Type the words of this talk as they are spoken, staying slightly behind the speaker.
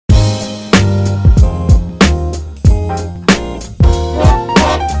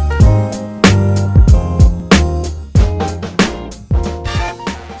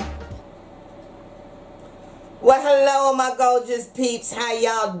gorgeous peeps, how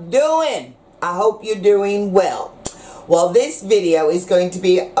y'all doing? I hope you're doing well. Well, this video is going to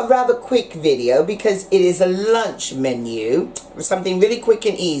be a rather quick video because it is a lunch menu, something really quick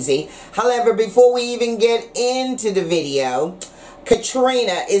and easy. However, before we even get into the video,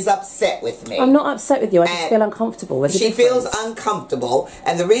 Katrina is upset with me. I'm not upset with you. I just feel uncomfortable. She feels uncomfortable,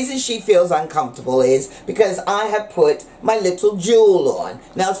 and the reason she feels uncomfortable is because I have put my little jewel on.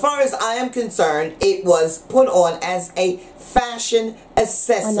 Now, as far as I am concerned, it was put on as a fashion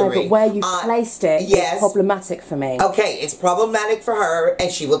accessory. I know, but where you placed it is problematic for me. Okay, it's problematic for her,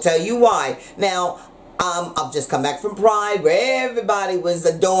 and she will tell you why. Now, I've just come back from Pride where everybody was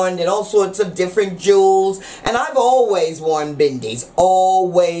adorned in all sorts of different jewels, and I've always worn bindis,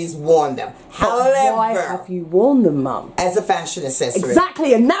 always worn them. However, why have you worn them, Mum? As a fashion accessory.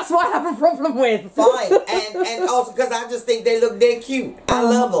 Exactly, and that's what I have a problem with. Fine, and also because I just think they look dead cute. I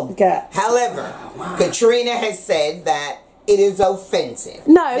love them. Okay. However, Katrina has said that it is offensive.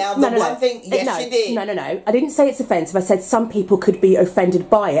 No, now, no. Yes, she did. No. I didn't say it's offensive. I said some people could be offended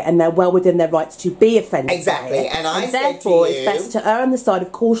by it, and they're well within their rights to be offended. Exactly, by it. and I said therefore, to you, it's best to err on the side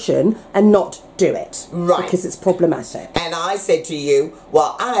of caution and not do it, right? Because it's problematic. And I said to you,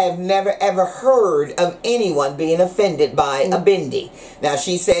 well, I have never ever heard of anyone being offended by a bindi. Now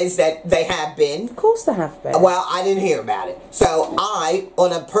she says that they have been. Of course, they have been. Well, I didn't hear about it, so I,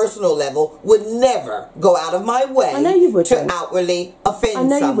 on a personal level, would never go out of my way. I know you wouldn't. To outwardly offend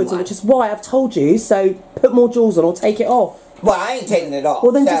someone. I know you wouldn't, which is why I've told you. So put more jewels on or take it off. Well, I ain't taking it off.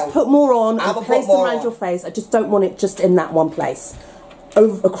 Well, then just put more on and place them around on your face. I just don't want it just in that one place.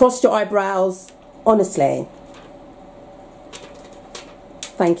 Across your eyebrows, honestly.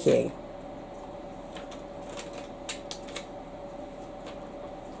 Thank you.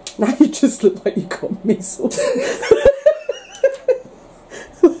 Now you just look like you got measles.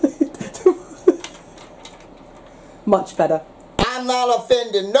 Much better. I'm not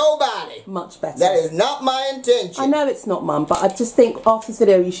offending nobody. Much better. That is not my intention. I know it's not, Mum, but I just think after this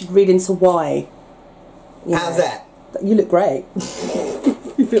video you should read into why. How's that? You look great.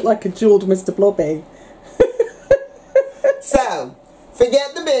 You look like a jeweled Mr. Blobby. So,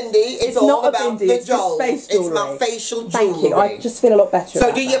 forget the bindi. It's all not about bindi, the jewels. It's my facial jewelry. Thank you. I just feel a lot better.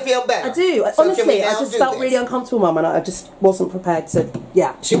 So, do you feel better? I do. So honestly, I just felt really uncomfortable, Mum, and I just wasn't prepared to.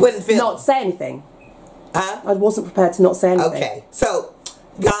 Yeah. She wouldn't feel. Not say anything. Huh? I wasn't prepared to not say anything. Okay. So,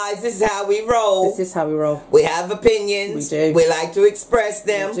 guys, this is how we roll. This is how we roll. We have opinions. We do. We like to express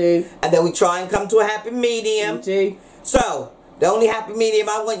them. We do. And then we try and come to a happy medium. We do. So, the only happy medium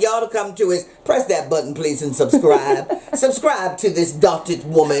I want y'all to come to is press that button, please, and subscribe. Subscribe to this dotted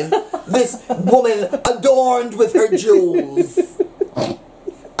woman. This woman adorned with her jewels.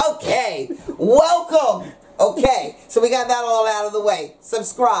 Okay. Welcome. Okay, so we got that all out of the way.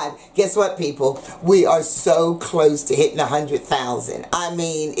 Subscribe. Guess what, people? We are so close to hitting 100,000. I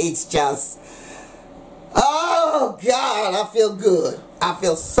mean, it's just... Oh, God, I feel good. I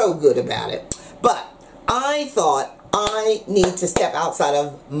feel so good about it. But I thought I need to step outside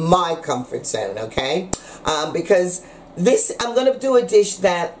of my comfort zone, okay? Because this, I'm going to do a dish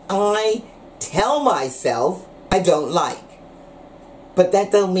that I tell myself I don't like. But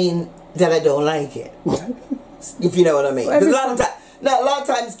that don't mean that I don't like it. If you know what I mean. Because a lot of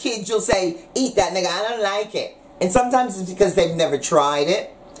times kids, you'll say, eat that, nigga, I don't like it. And sometimes it's because they've never tried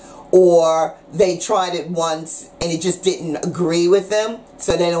it. Or they tried it once and it just didn't agree with them.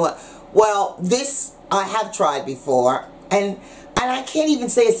 So they don't want... Well, this I have tried before. And I can't even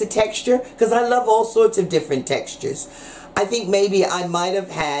say it's the texture. Because I love all sorts of different textures. I think maybe I might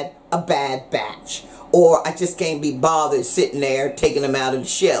have had a bad batch. Or I just can't be bothered sitting there taking them out of the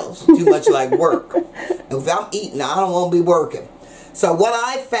shells. Too much like work. If I'm eating, I don't want to be working. So what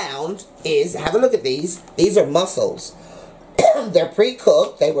I found is, have a look at these. These are mussels. They're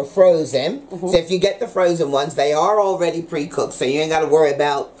pre-cooked. They were frozen. So if you get the frozen ones, they are already pre-cooked. So you ain't got to worry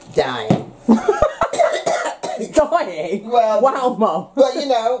about dying. Dying? Well, wow, Mum. But you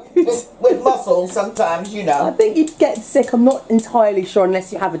know, with mussels, sometimes, you know. I think you'd get sick. I'm not entirely sure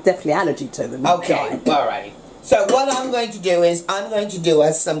unless you have a deathly allergy to them. Okay, alright. So what I'm going to do is I'm going to do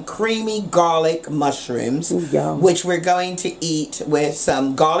us some creamy garlic mushrooms. Ooh, which we're going to eat with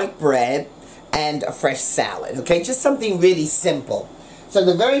some garlic bread and a fresh salad. Okay, just something really simple. So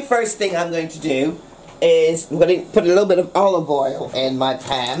the very first thing I'm going to do is I'm going to put a little bit of olive oil in my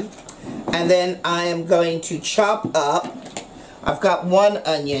pan. And then I am going to chop up, I've got one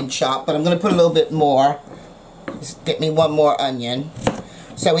onion chopped, but I'm going to put a little bit more. Just get me one more onion.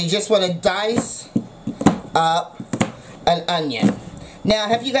 So we just want to dice up an onion. Now,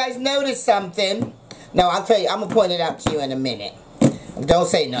 have you guys noticed something? No, I'll tell you, I'm going to point it out to you in a minute. Don't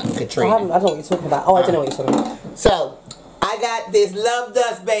say nothing, Katrina. I don't know what you're talking about. Oh, I don't know what you're talking about. So, I got this love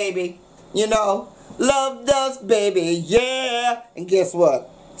dust, baby. You know, love dust, baby, yeah. And guess what?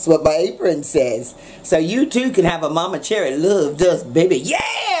 That's what my apron says. So you too can have a Momma Cherri love dust, baby,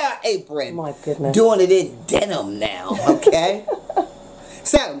 yeah, apron. My goodness. Doing it in denim now, okay?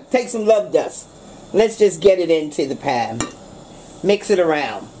 So, take some love dust. Let's just get it into the pan. Mix it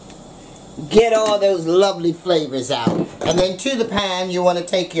around. Get all those lovely flavors out. And then to the pan, you want to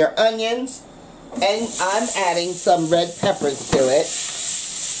take your onions. And I'm adding some red peppers to it.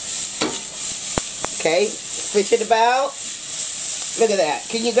 Okay, switch it about. Look at that.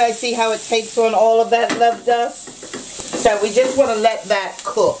 Can you guys see how it takes on all of that love dust? So we just want to let that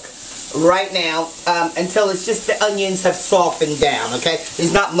cook right now until it's just the onions have softened down, okay?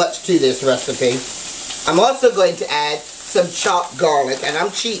 There's not much to this recipe. I'm also going to add some chopped garlic, and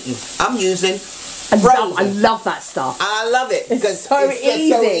I'm cheating. I'm using frozen. I love that stuff. I love it because it's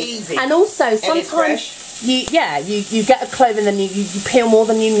so easy. And also sometimes you get a clove and then you peel more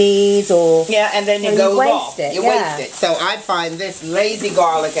than you need, or and then you go off. You yeah. waste it. So I find this lazy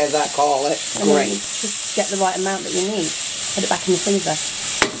garlic, as I call it, great. Just get the right amount that you need. Put it back in the freezer.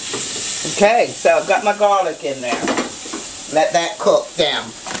 Okay, so I've got my garlic in there. Let that cook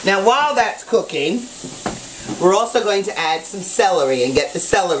down. Now while that's cooking, we're also going to add some celery and get the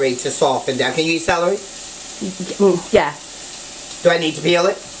celery to soften down. Can you eat celery? Yeah. Do I need to peel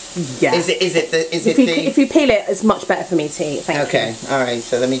it? Yeah. If you peel it, it's much better for me to eat. Thank you. Okay. All right.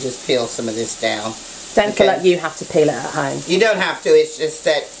 So let me just peel some of this down. Don't feel like you have to peel it at home. You don't have to. It's just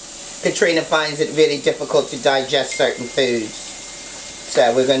that Katrina finds it really difficult to digest certain foods.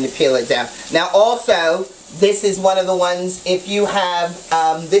 So we're going to peel it down. Now also, this is one of the ones, if you have,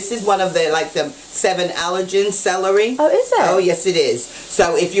 this is one of the, like the 7 allergen celery. Oh, is it? Oh, yes it is.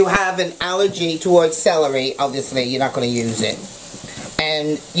 So if you have an allergy towards celery, obviously you're not going to use it.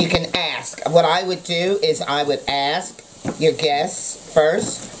 And you can ask. What I would do is I would ask your guests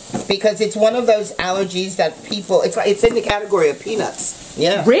first, because it's one of those allergies that people, it's in the category of peanuts.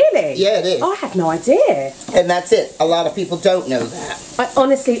 Yeah. Really? Yeah, it is. Oh, I had no idea. And that's it. A lot of people don't know that. I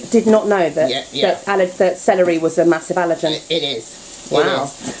honestly did not know that, that celery was a massive allergen. It is. Wow. It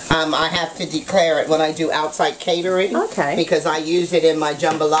is. I have to declare it when I do outside catering. Okay. Because I use it in my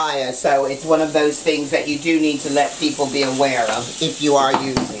jambalaya, so it's one of those things that you do need to let people be aware of if you are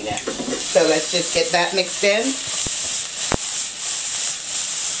using it. So let's just get that mixed in.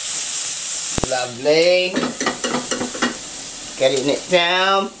 Lovely. Getting it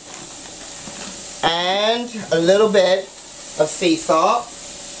down. And a little bit of sea salt.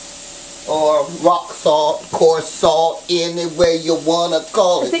 Or rock salt, coarse salt, any way you want to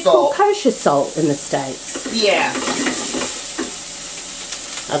call it. Is it called kosher salt in the States? Yeah.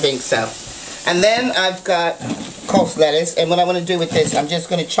 I think so. And then I've got coarse lettuce. And what I want to do with this, I'm just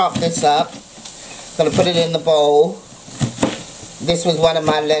going to chop this up. I'm going to put it in the bowl. This was one of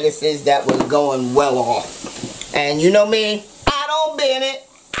my lettuces that was going well off. And you know me, I don't bend it.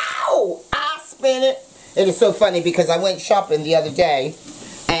 Ow! I spin it. It is so funny because I went shopping the other day.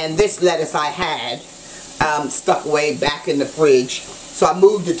 And this lettuce I had stuck way back in the fridge. So I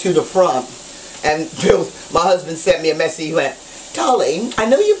moved it to the front. And Bill, my husband, sent me a message. He went, "Darling, I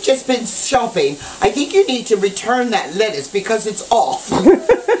know you've just been shopping. I think you need to return that lettuce because it's off." And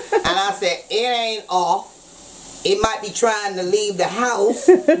I said, "It ain't off. It might be trying to leave the house,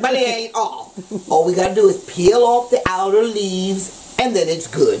 but it ain't off. All we got to do is peel off the outer leaves, and then it's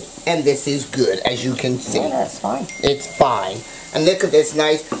good." And this is good, as you can see. Yeah, that's fine. It's fine. And look at this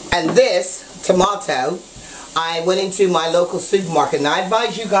nice. And this tomato, I went into my local supermarket. And I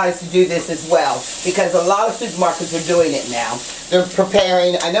advise you guys to do this as well. Because a lot of supermarkets are doing it now. They're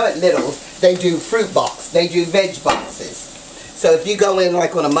preparing, I know at Lidl's, they do fruit box. They do veg boxes. So if you go in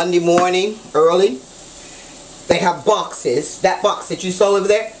like on a Monday morning, early, they have boxes. That box that you saw over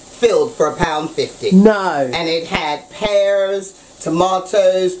there, filled for £1.50. No. And it had pears,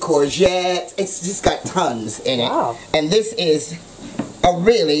 tomatoes, courgettes. It's just got tons in it. Wow. And this is a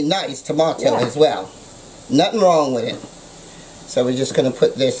really nice tomato as well. Nothing wrong with it. So we're just going to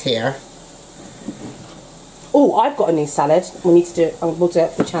put this here. Oh, I've got a new salad. We need to do it. We'll do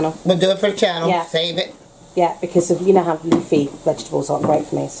it for the channel. We'll do it for the channel. Yeah. Save it. Yeah, because of, you know how leafy vegetables aren't great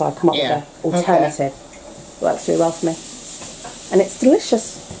for me, so I come up with an alternative. Okay. Works really well for me. And it's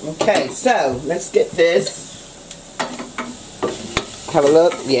delicious. Okay, so let's get this. Have a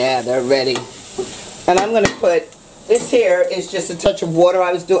look. Yeah, they're ready. And I'm going to put, this here is just a touch of water.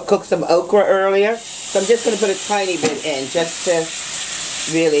 I was cooked some okra earlier. So I'm just going to put a tiny bit in just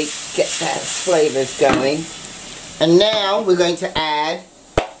to really get that flavors going. And now we're going to add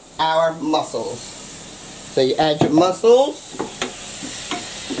our mussels. So you add your mussels.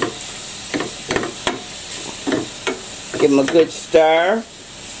 Give them a good stir.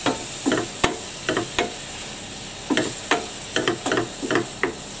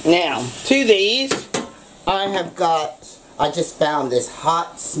 Now, to these, I just found this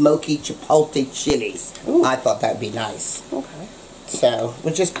hot, smoky chipotle chilies. Ooh. I thought that'd be nice. Okay. So,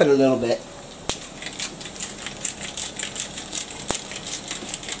 we'll just put a little bit.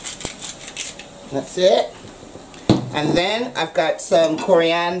 That's it. And then I've got some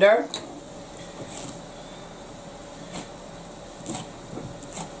coriander.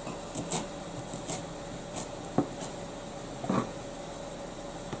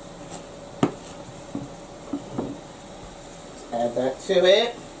 Add that to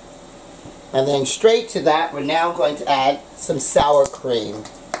it. And then straight to that, we're now going to add some sour cream.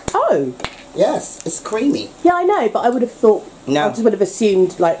 Oh. Yes, it's creamy. Yeah, I know, but I would have thought, no. I just would have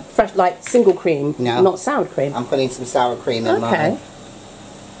assumed like fresh, like single cream, no. Not sour cream. I'm putting some sour cream in okay. mine.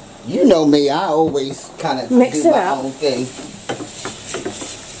 You know me, I always kind of mix do it my up. own thing.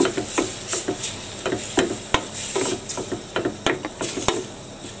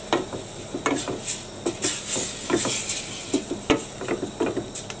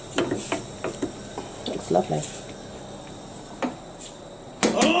 Looks lovely.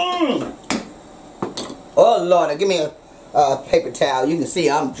 Oh Lord, give me a paper towel. You can see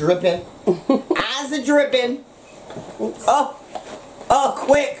I'm dripping. Eyes are dripping. Oh,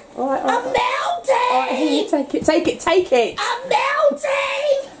 quick. All right. I'm melting. All right, here, take it. I'm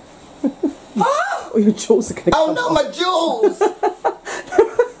melting. Oh, your jewels are going to come no, off. my jewels.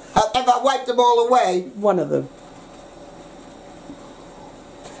 Have I wiped them all away? One of them.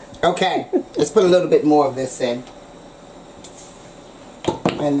 Okay, let's put a little bit more of this in.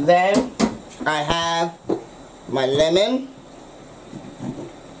 And then I have my lemon.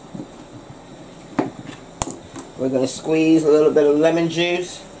 We're going to squeeze a little bit of lemon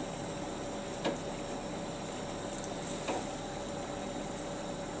juice.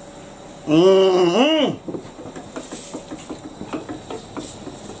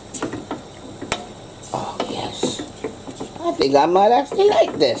 Oh yes. I think I might actually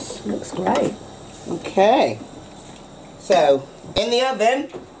like this. Looks great. Okay. So, in the oven.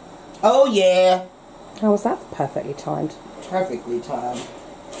 Oh yeah. How was that perfectly timed? Perfectly timed.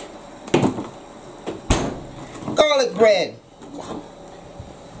 Garlic bread.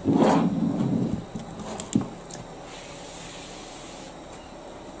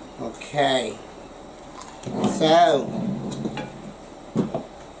 Okay. So,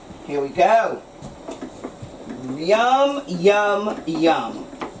 here we go. Yum, yum, yum.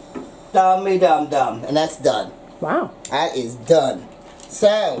 Dummy dum dum. And that's done. Wow. That is done.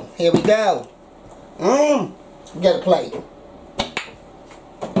 So, here we go. Get a plate.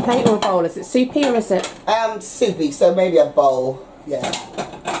 Plate or a bowl? Is it soupy or is it? Soupy, so maybe a bowl. Yeah.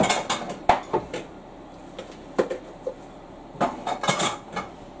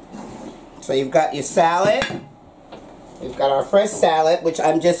 So you've got your salad. We've got our fresh salad, which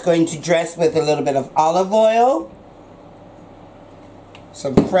I'm just going to dress with a little bit of olive oil.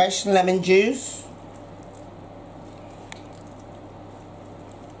 Some fresh lemon juice.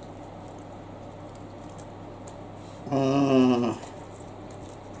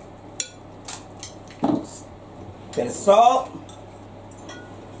 Bit of salt.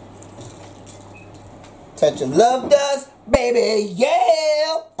 Touch of love dust, baby,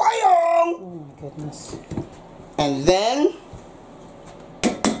 yeah! Bam! Oh my goodness. And then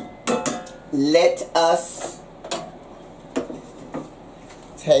let us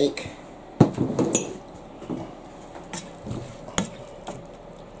take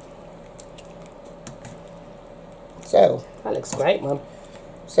That looks great, Mum.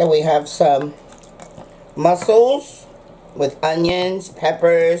 So we have some mussels with onions,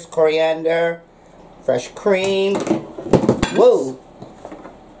 peppers, coriander, fresh cream. Whoa!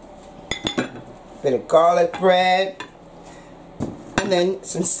 Bit of garlic bread. And then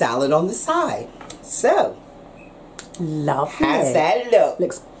some salad on the side. So, lovely. how's that look?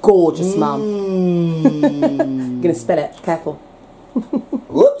 Looks gorgeous, Mum. Gonna spill it. Careful.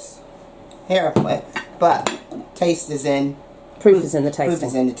 Whoops. Here, but taste is in. Proof is in the tasting. Proof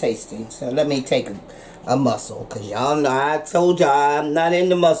is in the tasting. So let me take a mussel, because y'all know I told y'all I'm not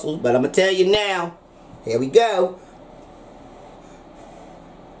into mussels, but I'm going to tell you now. Here we go.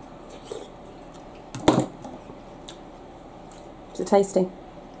 Is it tasting?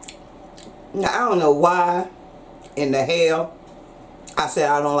 Now, I don't know why in the hell I said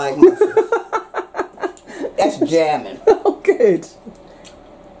I don't like mussels. That's jamming. Oh, good.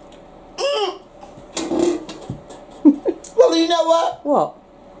 Well, you know what? What?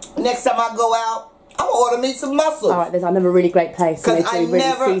 Next time I go out, I gonna order me some mussels. Alright, there's another really great place. Because I really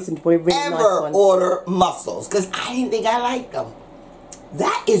never seasoned, really ever nice one. order mussels. Because I didn't think I liked them.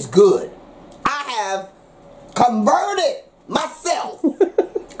 That is good. I have converted myself.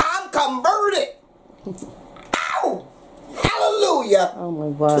 I'm converted. Ow! Hallelujah. Oh my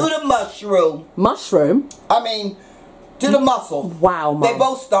word. To the mushroom. Mushroom? I mean, to the mussel. Wow, Mum. They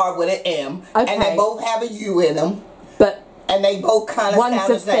both start with an M. Okay. And they both have a U in them. But and they both kind of one's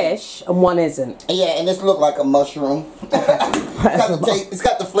sound a the same. fish and one isn't. Yeah, and this look like a mushroom. It's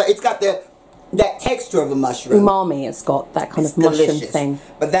got that texture of a mushroom. Umami, it's got that kind of mushroom thing.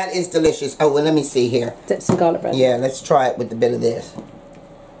 But that is delicious. Oh, well, let me see here. Dip some garlic bread. Yeah, let's try it with a bit of this.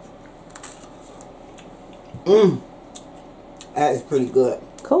 Mmm. That is pretty good.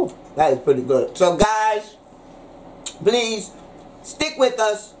 Cool. That is pretty good. So, guys, please stick with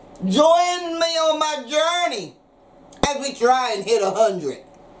us. Join me on my journey as we try and hit 100.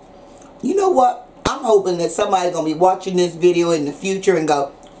 You know what? I'm hoping that somebody's going to be watching this video in the future and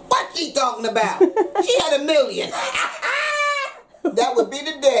go, what's she talking about? She had 1 million. That would be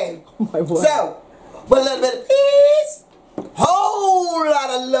the day. Oh my word. So, with a little bit of peace, whole lot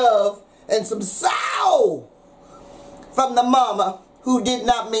of love, and some soul from the mama who did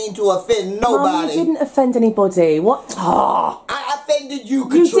not mean to offend nobody. Mum, you didn't offend anybody. What? Oh. I offended you,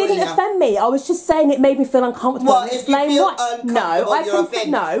 Katrina. You didn't offend me. I was just saying it made me feel uncomfortable. Well, if you feel uncomfortable, you're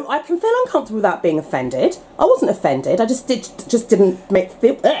offended. No, I can feel uncomfortable without being offended. I wasn't offended. I just didn't just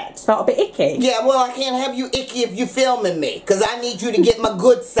felt a bit icky. Yeah, well, I can't have you icky if you're filming me, because I need you to get my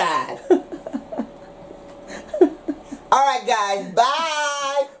good side. All right, guys.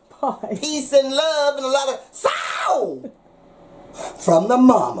 Bye. Bye. Peace and love and a lot of soul from the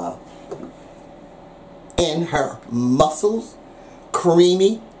mama and her mussels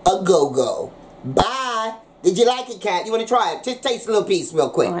creamy a go-go. Bye. Did you like it, Kat? You want to try it? Just taste a little piece real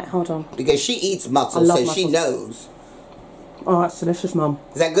quick. All right, hold on. Because she eats mussels, so mussels. she knows. Oh, that's delicious, Mum.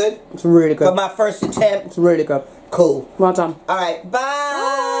 Is that good? It's really good. For my first attempt? It's really good. Cool. Well done. All right.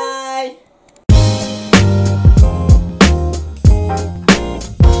 Bye.